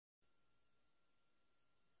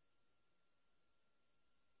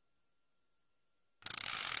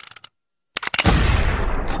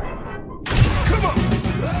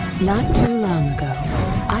Not too long ago,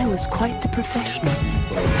 I was quite the professional.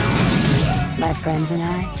 My friends and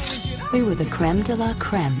I, we were the creme de la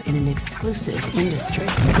creme in an exclusive industry.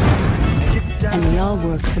 And we all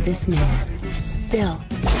worked for this man, Bill.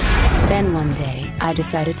 Then one day, I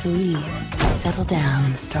decided to leave, settle down,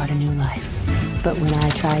 and start a new life. But when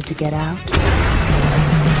I tried to get out,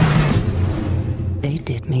 they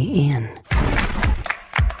did me in.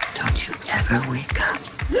 Don't you ever wake up.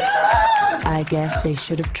 I guess they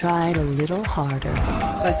should have tried a little harder.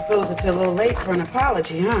 So I suppose it's a little late for an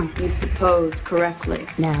apology, huh? You suppose correctly.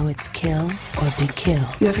 Now it's kill or be killed.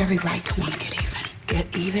 You have every right to want to get even.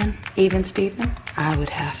 Get even? Even Steven? I would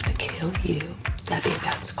have to kill you. That'd be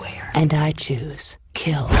about square. And I choose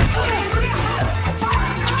kill.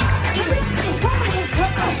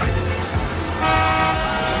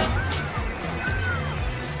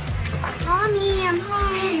 Mommy, I'm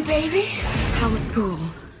home. Hey, baby. How was school?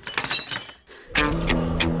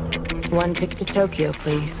 One ticket to Tokyo,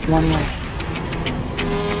 please. One way.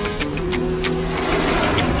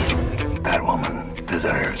 That woman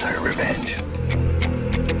deserves her revenge.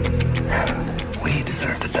 And we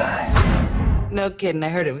deserve to die. No kidding, I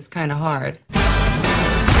heard it was kind of hard.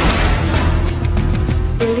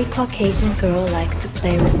 Silly Caucasian girl likes to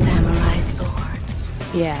play with samurai swords.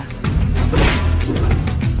 Yeah.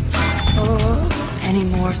 Any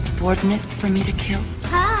more subordinates for me to kill?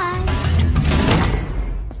 Hi.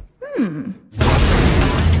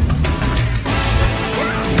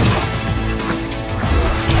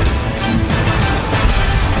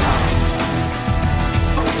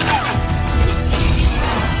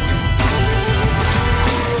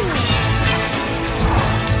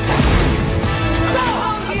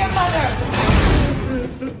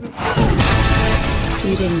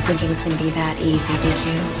 You didn't think it was going to be that easy, did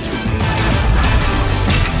you?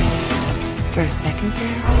 For a second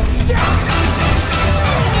there?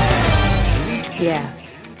 Yeah,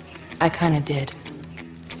 I kind of did.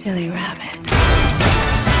 Silly rabbit.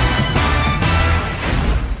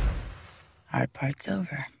 Hard part's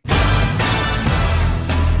over.